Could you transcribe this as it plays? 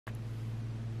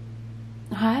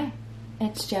Hi,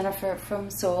 it's Jennifer from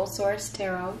Soul Source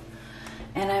Tarot,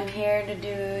 and I'm here to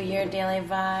do your daily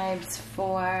vibes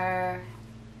for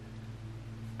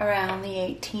around the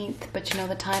 18th, but you know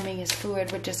the timing is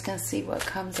fluid. We're just going to see what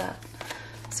comes up.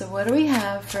 So what do we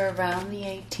have for around the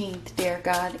 18th, dear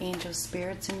God, angels,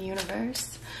 spirits, and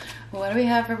universe? What do we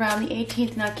have for around the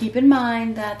 18th? Now keep in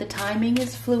mind that the timing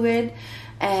is fluid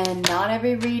and not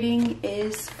every reading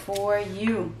is for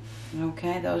you.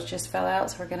 Okay, those just fell out,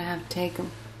 so we're going to have to take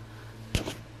them.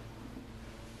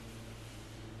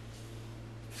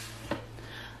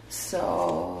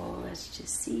 So let's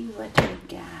just see what we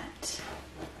got.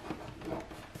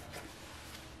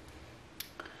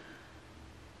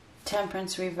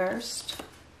 Temperance reversed.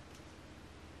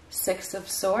 Six of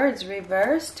Swords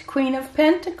reversed. Queen of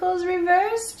Pentacles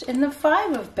reversed. And the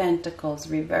Five of Pentacles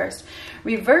reversed.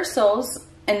 Reversals,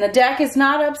 and the deck is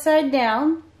not upside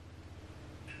down.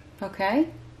 Okay?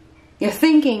 Your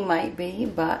thinking might be,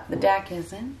 but the deck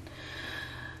isn't.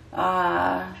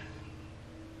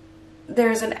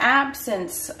 There's an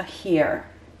absence here.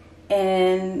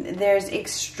 And there's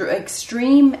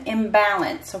extreme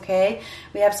imbalance, okay?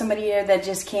 We have somebody here that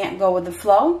just can't go with the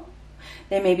flow.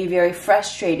 They may be very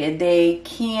frustrated. They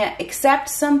can't accept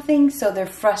something, so they're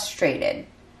frustrated.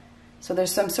 So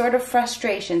there's some sort of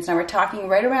frustrations. Now we're talking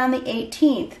right around the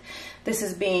 18th. This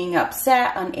is being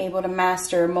upset, unable to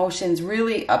master emotions,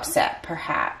 really upset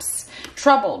perhaps.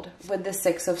 Troubled with the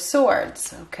Six of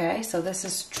Swords, okay? So this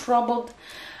is troubled.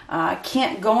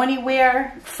 Can't go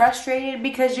anywhere, frustrated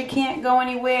because you can't go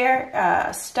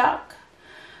anywhere, stuck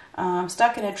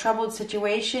in a troubled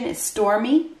situation. It's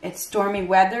stormy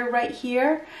weather right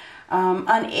here,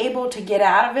 unable to get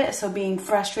out of it, so being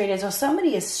frustrated. So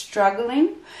somebody is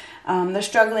struggling. They're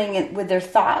struggling with their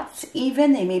thoughts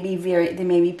even. They may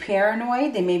be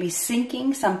paranoid, they may be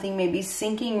sinking, something may be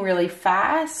sinking really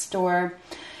fast, or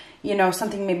you know,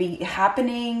 something may be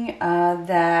happening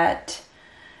that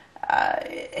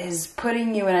is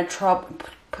putting you in a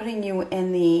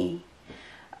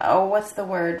what's the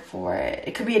word for it?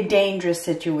 It could be a dangerous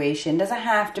situation. Doesn't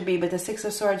have to be, but the Six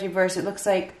of Swords reverse, it looks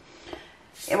like,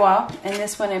 well, in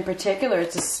this one in particular,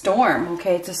 it's a storm,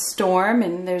 okay? It's a storm,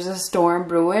 and there's a storm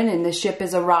brewing, and the ship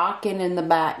is a-rocking in the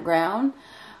background.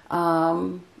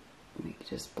 Let me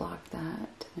just block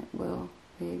that. It will.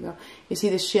 There you go. You see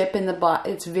the ship in the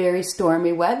it's very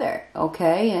stormy weather,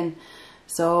 okay? And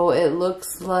so it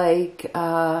looks like,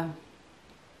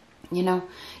 you know,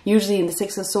 usually in the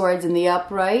Six of Swords in the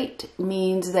upright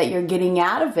means that you're getting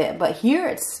out of it. But here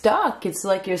it's stuck. It's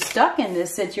like you're stuck in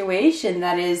this situation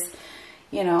that is,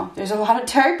 you know, there's a lot of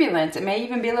turbulence. It may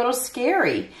even be a little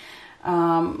scary.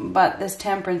 But this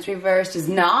Temperance reversed is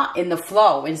not in the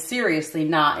flow, and seriously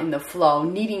not in the flow.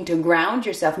 Needing to ground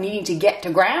yourself, needing to get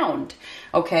to ground.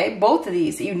 Okay, both of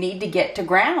these, you need to get to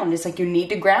ground. It's like you need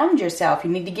to ground yourself. You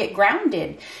need to get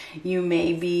grounded. You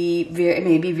may be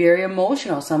very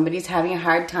emotional. Somebody's having a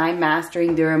hard time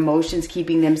mastering their emotions,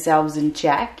 keeping themselves in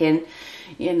check, and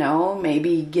you know,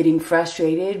 maybe getting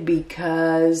frustrated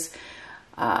because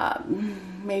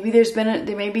maybe there's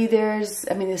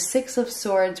the Six of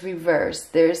Swords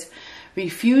reversed. There's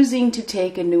refusing to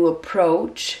take a new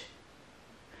approach.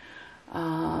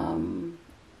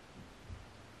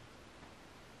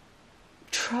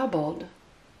 Troubled.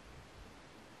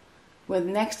 With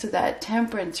next to that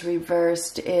Temperance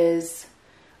reversed is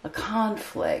a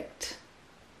conflict.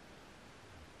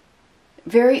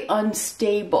 Very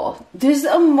unstable. This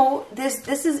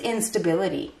is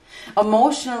instability.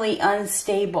 Emotionally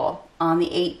unstable on the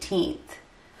 18th.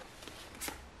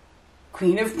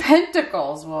 Queen of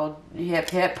Pentacles. Well, hip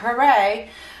hip hooray.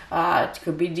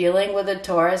 Could be dealing with a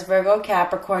Taurus, Virgo,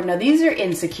 Capricorn. Now these are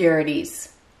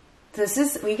insecurities. This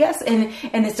is, we guess, and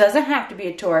this doesn't have to be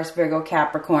a Taurus, Virgo,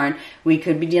 Capricorn. We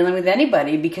could be dealing with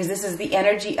anybody because this is the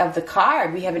energy of the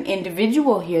card. We have an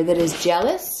individual here that is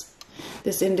jealous.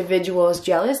 This individual is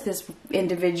jealous. This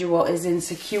individual is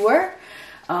insecure.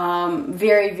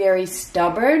 Very, very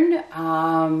stubborn.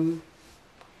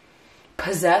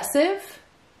 Possessive.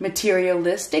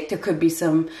 Materialistic. There could be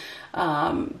some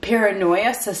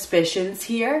paranoia, suspicions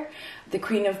here. The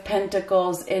Queen of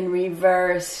Pentacles in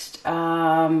reversed.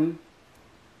 Five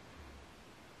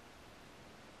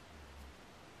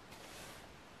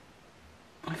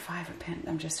of Pentacles.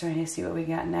 I'm just trying to see what we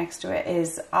got next to it.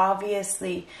 Is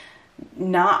obviously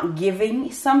not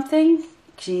giving something.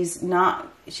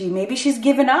 Maybe she's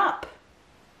given up.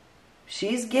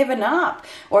 She's given up.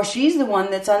 Or she's the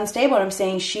one that's unstable. I'm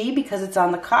saying she because it's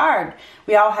on the card.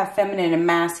 We all have feminine and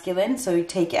masculine, so you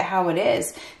take it how it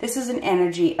is. This is an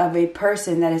energy of a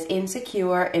person that is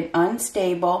insecure and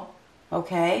unstable,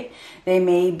 okay? They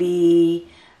may be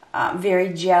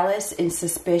very jealous and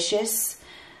suspicious.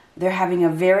 They're having a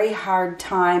very hard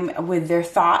time with their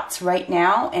thoughts right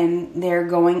now, and they're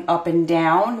going up and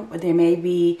down. They may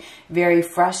be very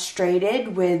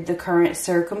frustrated with the current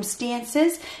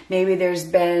circumstances. Maybe there's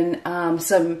been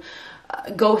some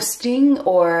ghosting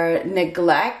or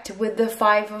neglect with the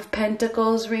Five of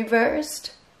Pentacles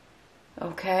reversed.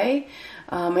 Okay?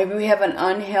 Maybe we have an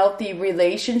unhealthy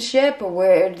relationship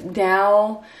where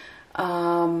now...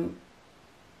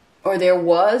 or there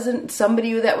was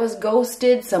somebody that was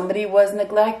ghosted, somebody was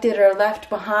neglected or left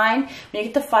behind. When you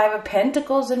get the Five of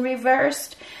Pentacles in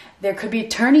reversed, there could be a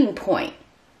turning point.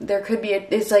 There could be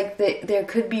there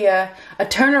could be a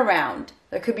turnaround.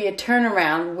 There could be a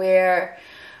turnaround where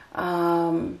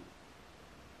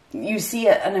you see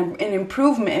an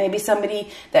improvement. Maybe somebody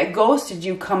that ghosted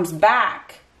you comes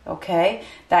back. Okay,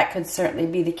 that could certainly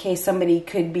be the case. Somebody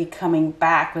could be coming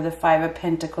back with a Five of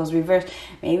Pentacles reversed.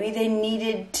 Maybe they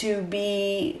needed to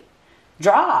be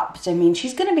dropped. I mean,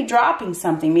 she's going to be dropping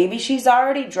something. Maybe she's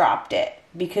already dropped it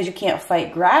because you can't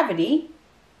fight gravity.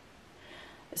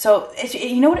 So,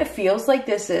 you know what it feels like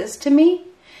this is to me?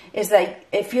 Is like,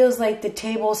 it feels like the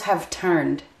tables have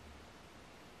turned.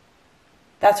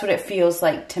 That's what it feels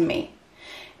like to me.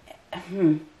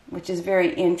 Which is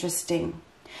very interesting.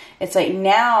 It's like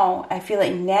now, I feel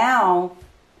like now,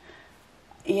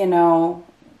 you know,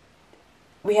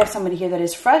 we have somebody here that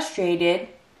is frustrated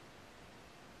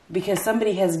because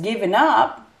somebody has given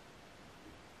up.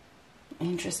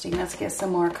 Interesting. Let's get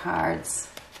some more cards.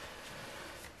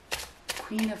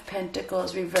 Queen of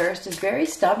Pentacles reversed is very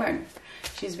stubborn.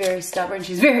 She's very stubborn.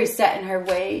 She's very set in her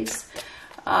ways.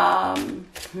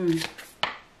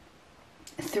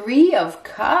 Three of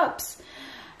Cups.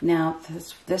 Now,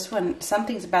 this one,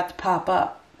 something's about to pop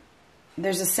up.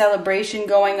 There's a celebration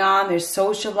going on. There's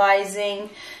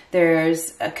socializing.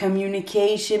 There's a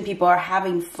communication. People are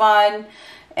having fun.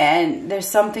 And there's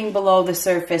something below the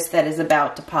surface that is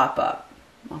about to pop up.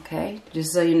 Okay?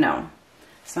 Just so you know.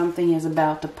 Something is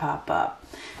about to pop up.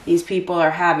 These people are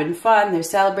having fun. They're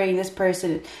celebrating this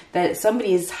person. That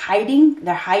somebody is hiding.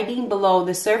 They're hiding below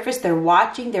the surface. They're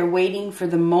watching. They're waiting for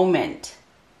the moment.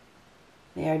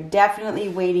 They are definitely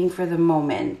waiting for the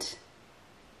moment.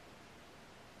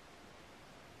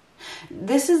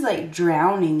 This is like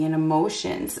drowning in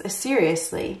emotions.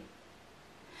 Seriously.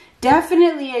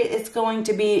 Definitely it's going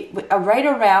to be, right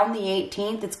around the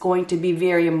 18th, it's going to be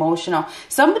very emotional.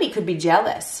 Somebody could be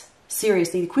jealous.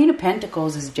 Seriously, the Queen of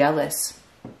Pentacles is jealous.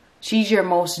 She's your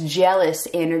most jealous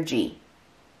energy.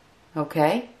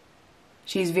 Okay?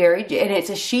 She's very, and it's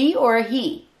a she or a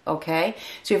he. Okay,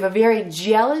 so you have a very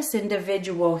jealous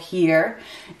individual here.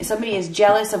 Somebody is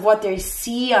jealous of what they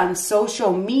see on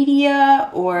social media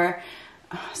or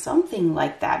something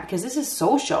like that, because this is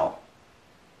social.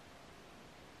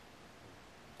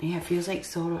 Yeah, it feels like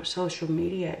social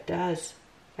media. It does.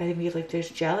 I feel like there's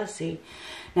jealousy.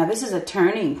 Now, this is a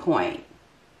turning point.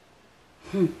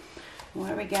 What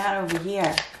do we got over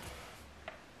here?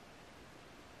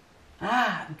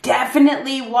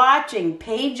 Definitely watching.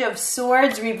 Page of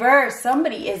Swords reversed.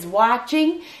 Somebody is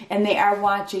watching, and they are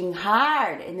watching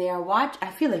hard. And they are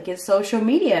I feel like it's social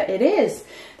media. It is.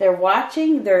 They're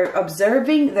watching, they're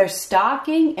observing, they're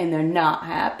stalking, and they're not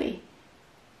happy.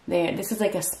 This is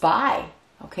like a spy.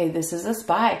 Okay, this is a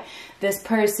spy. This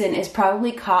person is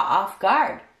probably caught off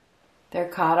guard. They're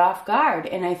caught off guard.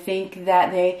 And I think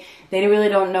that they really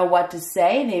don't know what to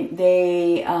say. I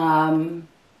don't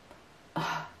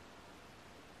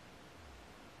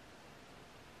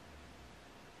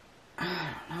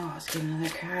know. Let's get another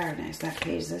card. Nice, that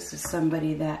page. This is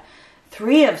somebody that...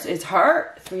 It's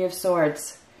hurt. Three of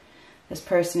Swords. This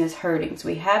person is hurting. So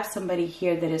we have somebody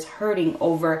here that is hurting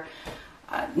over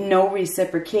no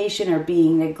reciprocation or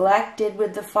being neglected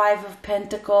with the Five of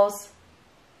Pentacles.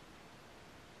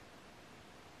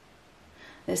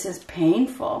 This is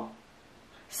painful.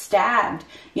 Stabbed,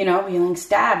 you know, feeling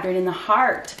stabbed right in the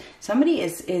heart. Somebody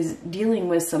is dealing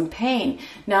with some pain.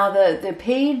 Now the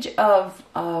Page of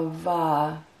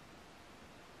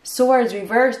Swords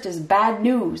reversed is bad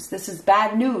news. This is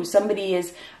bad news. Somebody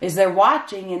is they're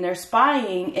watching and they're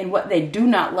spying, and what they do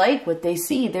not like, what they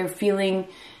see, they're feeling,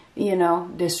 you know,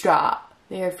 distraught.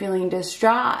 They're feeling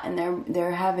distraught, and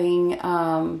they're having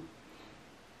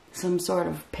some sort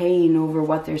of pain over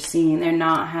what they're seeing. They're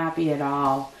not happy at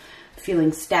all.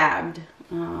 Feeling stabbed.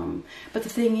 But the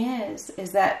thing is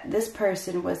that this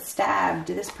person was stabbed.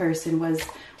 This person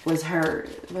was hurt.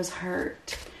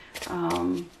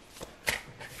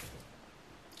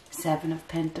 Seven of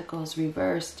Pentacles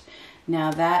reversed.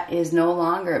 Now that is no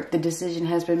longer, the decision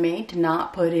has been made to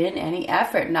not put in any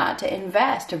effort, not to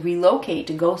invest, to relocate,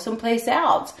 to go someplace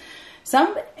else.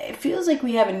 It feels like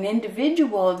we have an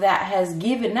individual that has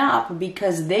given up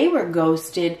because they were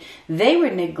ghosted, they were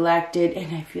neglected,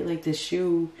 and I feel like the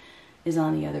shoe is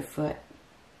on the other foot.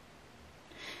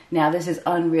 Now, this is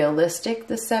unrealistic,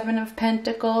 the Seven of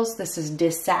Pentacles. This is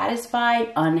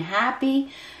dissatisfied,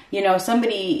 unhappy. You know,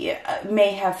 somebody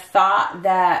may have thought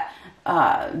that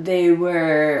they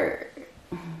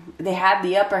had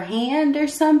the upper hand or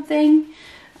something.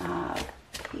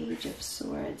 Page of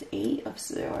Swords, Eight of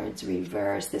Swords,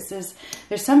 reverse. There's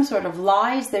some sort of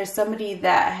lies. There's somebody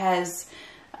that has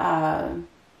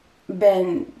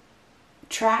been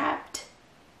trapped.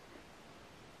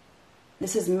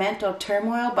 This is mental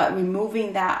turmoil, but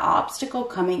removing that obstacle,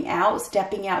 coming out,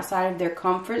 stepping outside of their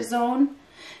comfort zone,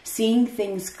 seeing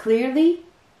things clearly,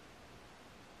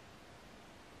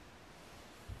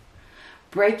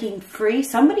 breaking free.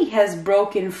 Somebody has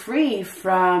broken free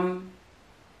from,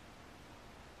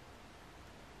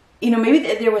 you know, maybe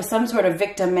there was some sort of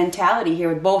victim mentality here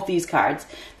with both these cards.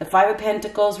 The Five of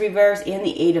Pentacles reverse and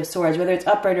the Eight of Swords. Whether it's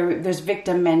upright or there's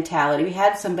victim mentality. We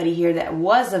had somebody here that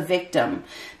was a victim.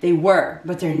 They were,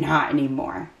 but they're not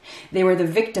anymore. They were the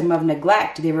victim of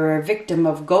neglect. They were a victim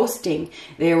of ghosting.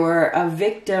 They were a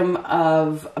victim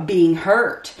of being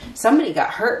hurt. Somebody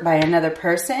got hurt by another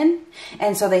person,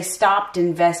 and so they stopped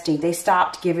investing. They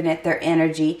stopped giving it their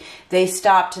energy. They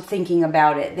stopped thinking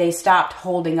about it. They stopped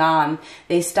holding on.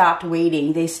 They stopped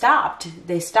waiting. They stopped. And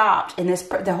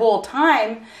the whole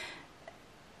time,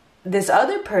 this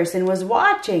other person was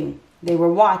watching. They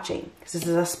were watching, because this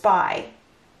is a spy.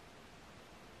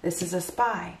 This is a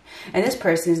spy. And this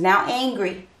person is now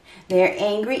angry. They are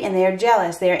angry and they are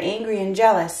jealous. They are angry and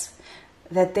jealous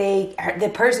that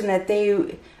the person that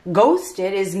they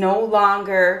ghosted is no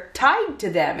longer tied to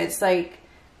them. It's like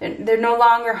they're no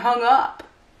longer hung up.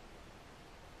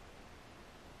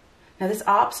 Now this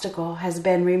obstacle has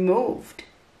been removed.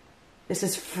 This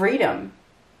is freedom.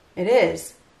 It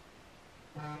is.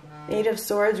 Eight of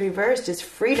Swords reversed is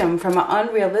freedom from an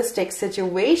unrealistic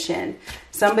situation.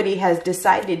 Somebody has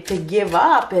decided to give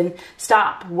up and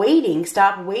stop waiting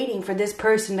for this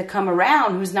person to come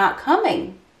around who's not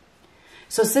coming.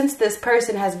 So since this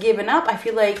person has given up, I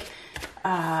feel like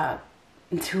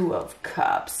Two of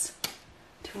Cups.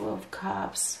 Two of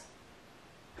Cups.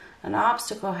 An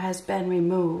obstacle has been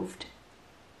removed.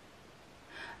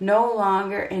 No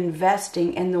longer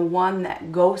investing in the one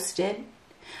that ghosted.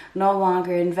 No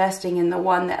longer investing in the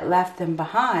one that left them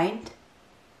behind.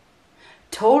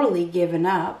 Totally given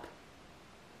up.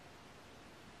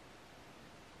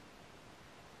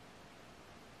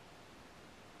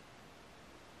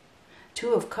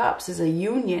 Two of Cups is a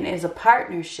union, is a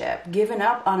partnership. Given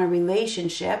up on a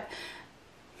relationship.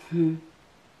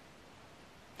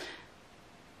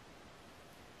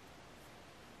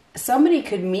 Somebody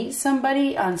could meet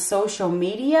somebody on social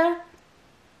media.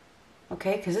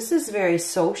 Okay, because this is very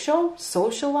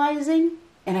socializing.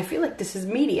 And I feel like this is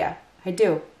media. I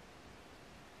do.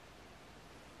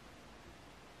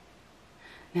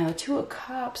 Now, the Two of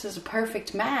Cups is a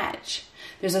perfect match.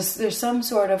 There's some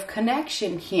sort of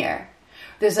connection here.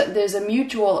 There's a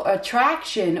mutual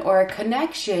attraction or a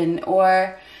connection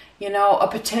or, you know, a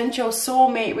potential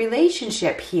soulmate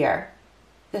relationship here.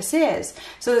 This is.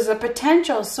 So there's a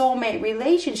potential soulmate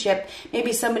relationship.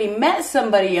 Maybe somebody met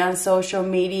somebody on social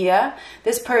media.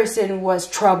 This person was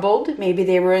troubled. Maybe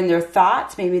they were in their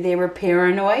thoughts. Maybe they were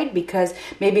paranoid because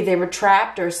maybe they were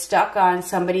trapped or stuck on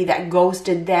somebody that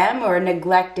ghosted them or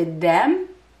neglected them.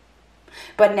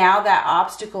 But now that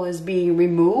obstacle is being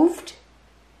removed.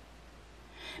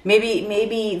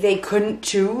 Maybe they couldn't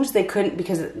choose. They couldn't,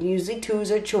 because usually twos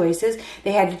are choices.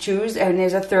 They had to choose, and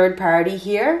there's a third party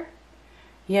here.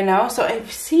 You know, so it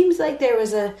seems like there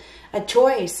was a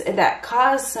choice that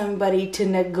caused somebody to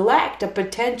neglect a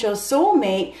potential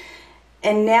soulmate.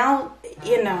 And now,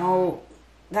 you know,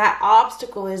 that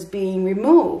obstacle is being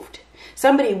removed.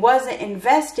 Somebody wasn't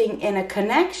investing in a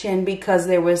connection because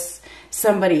there was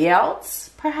somebody else,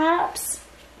 perhaps.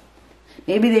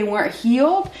 Maybe they weren't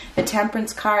healed. The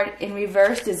Temperance card in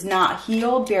reverse is not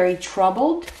healed, very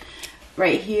troubled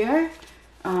right here.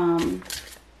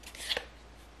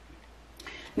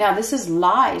 Now, this is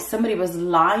lies. Somebody was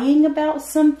lying about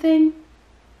something.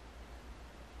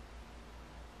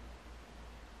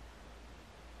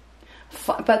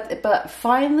 But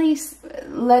finally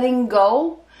letting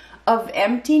go of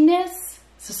emptiness.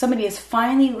 So somebody is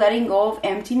finally letting go of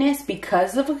emptiness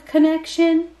because of a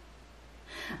connection.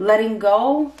 Letting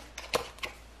go.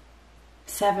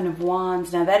 Seven of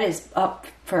Wands. Now that is up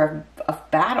for a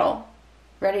battle.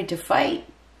 Ready to fight.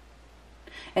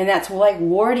 And that's like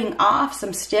warding off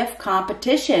some stiff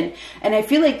competition. And I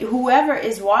feel like whoever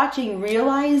is watching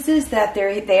realizes that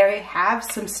they have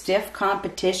some stiff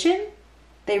competition.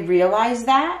 They realize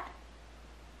that.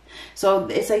 So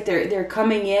it's like they're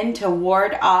coming in to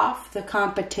ward off the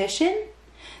competition.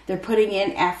 They're putting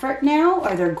in effort now,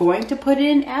 or they're going to put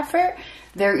in effort.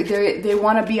 They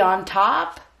want to be on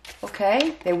top.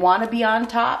 Okay? They want to be on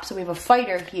top. So we have a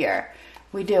fighter here.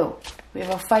 We do. We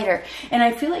have a fighter. And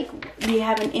I feel like we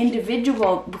have an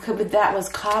individual that was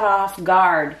caught off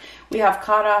guard. We have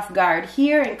caught off guard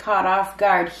here and caught off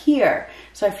guard here.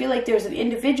 So I feel like there's an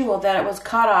individual that was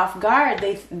caught off guard.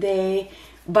 They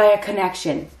by a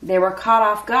connection. They were caught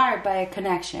off guard by a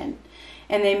connection.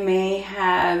 And they may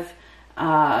have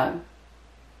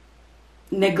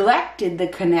neglected the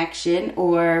connection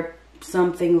or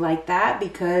something like that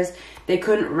because they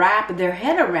couldn't wrap their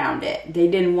head around it. They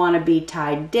didn't want to be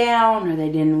tied down, or they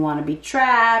didn't want to be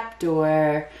trapped,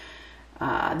 or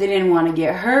they didn't want to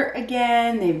get hurt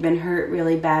again. They've been hurt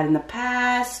really bad in the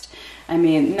past. I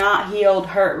mean, not healed,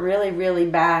 hurt really, really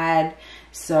bad.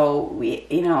 So we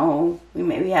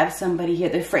have somebody here.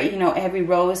 They're afraid, every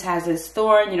rose has its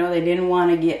thorn. They didn't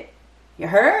want to get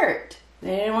hurt.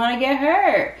 They didn't want to get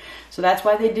hurt. So that's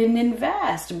why they didn't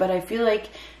invest. But I feel like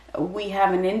we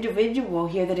have an individual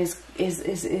here that is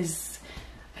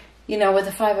with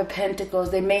the Five of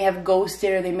Pentacles. They may have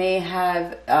ghosted, or they may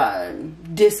have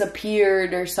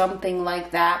disappeared or something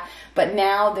like that. But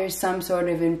now there's some sort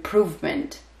of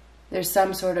improvement. There's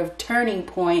some sort of turning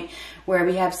point where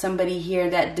we have somebody here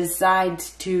that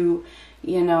decides to,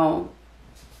 win.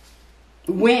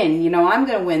 I'm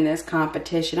going to win this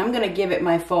competition. I'm going to give it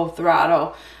my full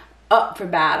throttle. Up for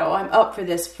battle. I'm up for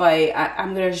this fight.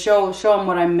 I'm going to show them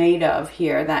what I'm made of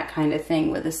here. That kind of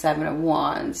thing with the Seven of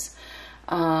Wands.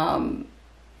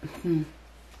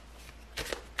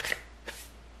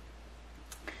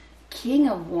 King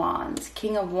of Wands.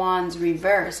 King of Wands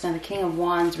reversed. Now the King of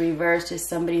Wands reversed is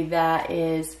somebody that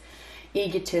is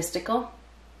egotistical,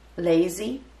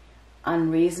 lazy,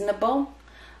 unreasonable,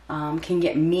 can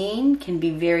get mean, can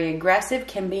be very aggressive,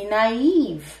 can be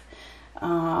naive.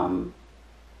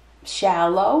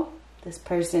 Shallow. This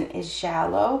person is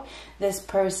shallow. This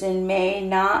person may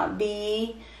not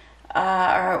be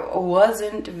or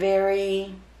wasn't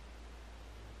being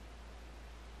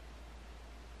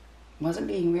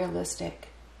realistic.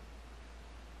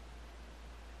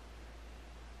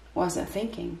 Wasn't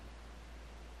thinking.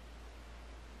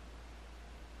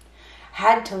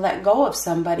 Had to let go of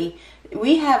somebody.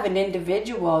 We have an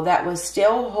individual that was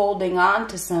still holding on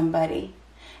to somebody,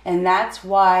 and that's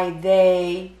why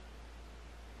they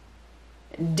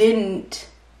didn't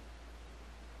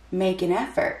make an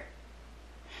effort.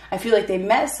 I feel like they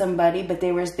met somebody, but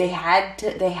they have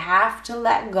to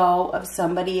let go of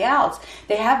somebody else.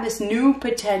 They have this new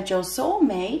potential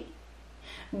soulmate,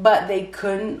 but they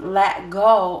couldn't let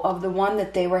go of the one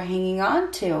that they were hanging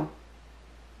on to.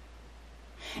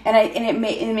 And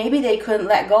maybe they couldn't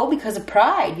let go because of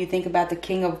pride. You think about the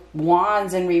King of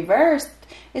Wands in reverse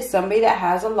is somebody that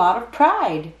has a lot of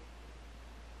pride.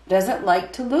 Doesn't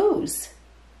like to lose.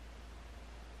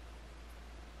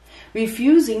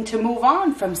 Refusing to move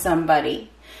on from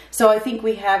somebody. So I think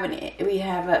we have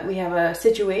a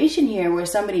situation here where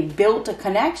somebody built a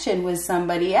connection with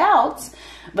somebody else,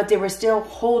 but they were still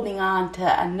holding on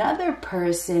to another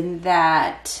person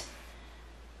that,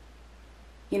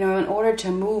 in order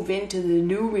to move into the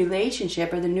new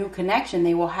relationship or the new connection,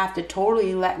 they will have to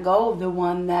totally let go of the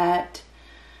one that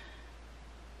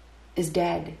is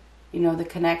dead. The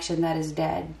connection that is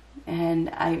dead. And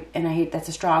I hate, that's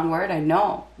a strong word, I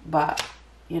know, but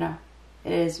it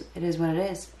is what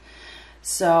it is.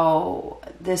 So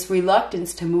this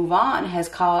reluctance to move on has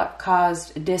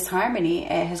caused disharmony.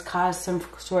 It has caused some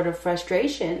sort of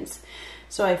frustrations.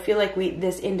 So I feel like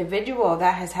this individual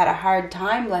that has had a hard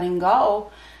time letting go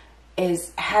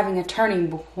is having a turning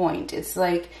point. It's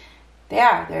like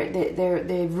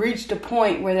they've reached a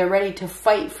point where they're ready to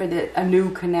fight for a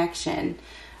new connection.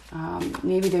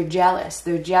 Maybe they're jealous.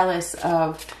 They're jealous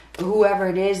of whoever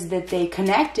it is that they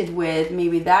connected with.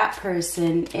 Maybe that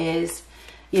person is,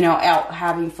 out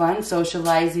having fun,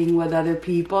 socializing with other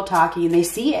people, talking, and they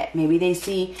see it. Maybe they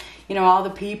see, all the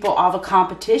people, all the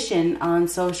competition on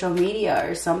social media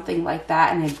or something like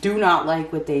that, and they do not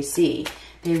like what they see.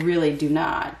 They really do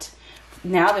not.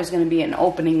 Now there's going to be an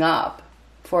opening up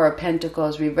for a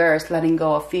Pentacles reverse, letting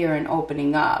go of fear and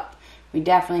opening up. We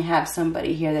definitely have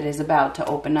somebody here that is about to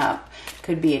open up.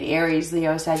 Could be an Aries,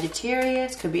 Leo,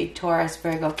 Sagittarius. Could be Taurus,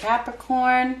 Virgo,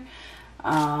 Capricorn.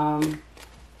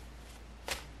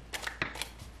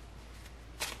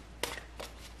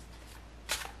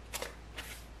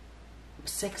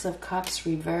 Six of Cups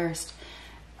reversed.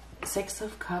 Six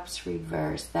of Cups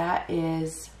reversed. That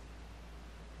is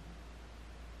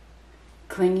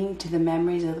clinging to the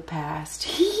memories of the past.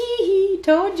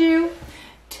 Told you.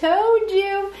 Told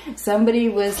you. Somebody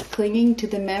was clinging to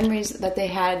the memories that they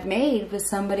had made with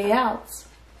somebody else.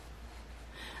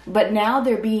 But now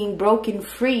they're being broken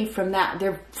free from that.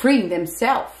 They're freeing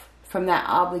themselves from that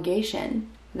obligation.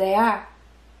 They are.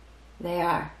 They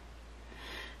are.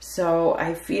 So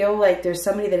I feel like there's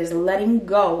somebody that is letting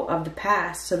go of the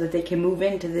past so that they can move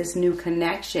into this new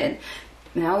connection.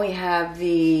 Now we have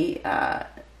the,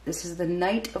 this is the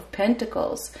Knight of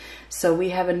Pentacles. So we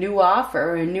have a new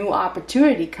offer, or a new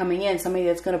opportunity coming in. Somebody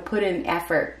that's going to put in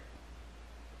effort.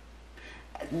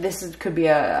 Could be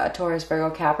a Taurus, Virgo,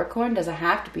 Capricorn. Doesn't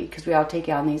have to be, because we all take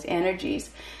on these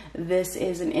energies. This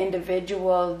is an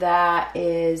individual that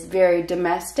is very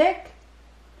domestic.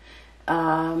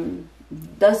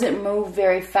 Doesn't move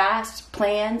very fast,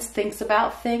 plans, thinks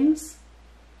about things.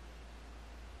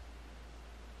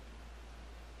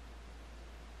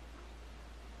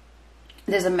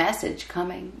 There's a message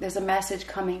coming. There's a message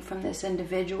coming from this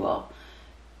individual.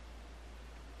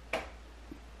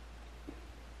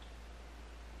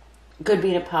 Could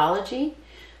be an apology.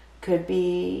 Could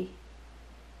be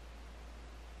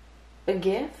a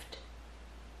gift.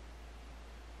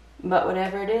 But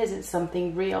whatever it is, it's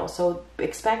something real. So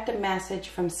expect a message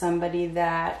from somebody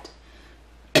that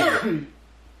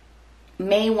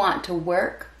may want to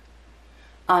work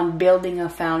on building a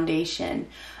foundation.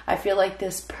 I feel like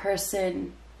this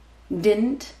person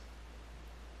didn't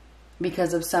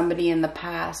because of somebody in the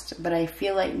past. But I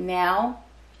feel like now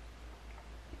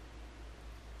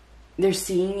they're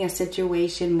seeing a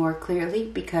situation more clearly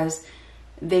because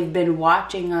they've been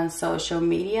watching on social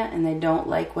media and they don't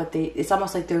like what it's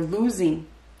almost like they're losing.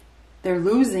 They're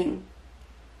losing.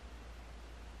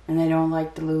 And they don't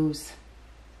like to lose.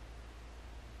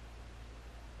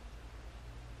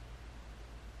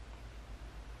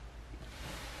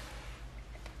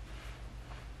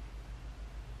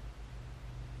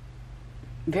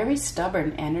 Very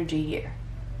stubborn energy here.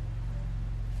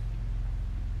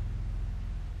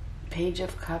 Page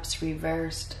of Cups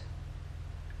reversed.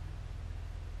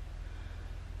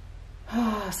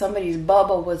 Somebody's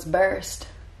bubble was burst.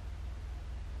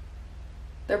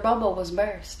 Their bubble was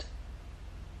burst.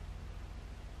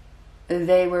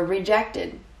 They were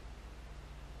rejected.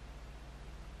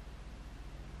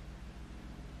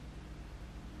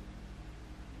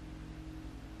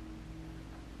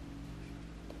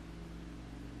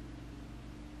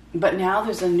 But now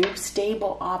there's a new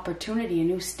stable opportunity, a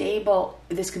new stable,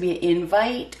 this could be an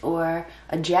invite or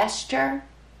a gesture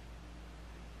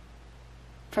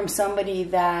from somebody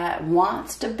that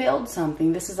wants to build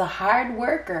something. This is a hard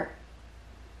worker.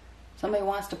 Somebody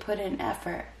wants to put in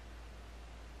effort.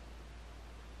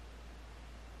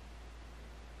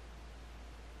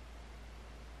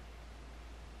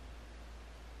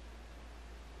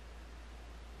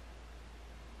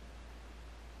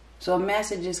 So a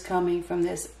message is coming from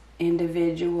this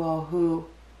individual who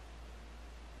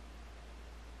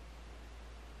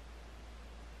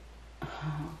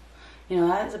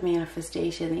that's a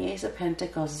manifestation. The Ace of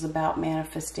Pentacles is about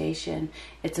manifestation.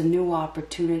 It's a new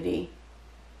opportunity.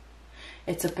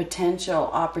 It's a potential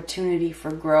opportunity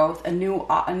for growth, a new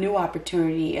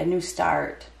opportunity, a new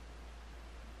start.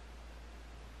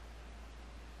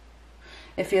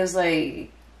 It feels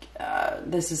like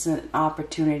this is an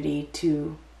opportunity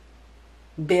to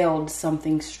build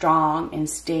something strong and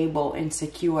stable and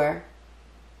secure.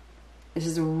 This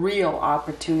is a real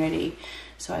opportunity.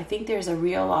 So I think there's a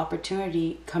real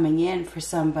opportunity coming in for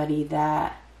somebody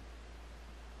that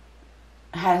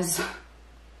has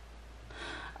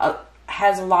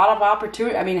a lot of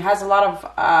opportunity. I mean, has a lot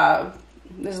of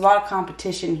there's a lot of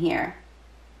competition here.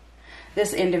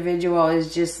 This individual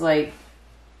is just like,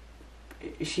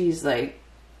 she's like,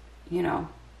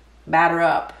 batter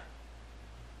up.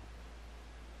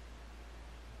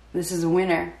 This is a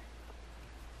winner.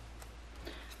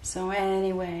 So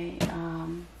anyway,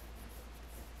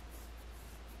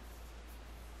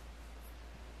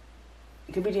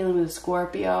 you could be dealing with a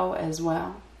Scorpio as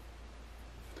well.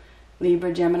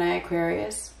 Libra, Gemini,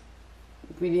 Aquarius. You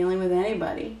could be dealing with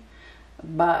anybody.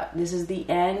 But this is the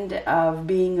end of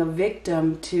being a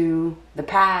victim to the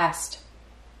past.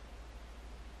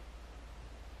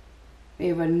 We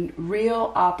have a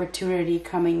real opportunity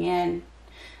coming in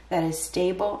that is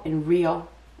stable and real.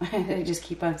 I just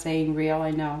keep on saying real,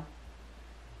 I know.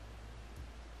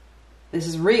 This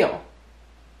is real.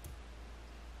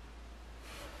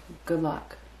 Good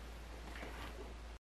luck.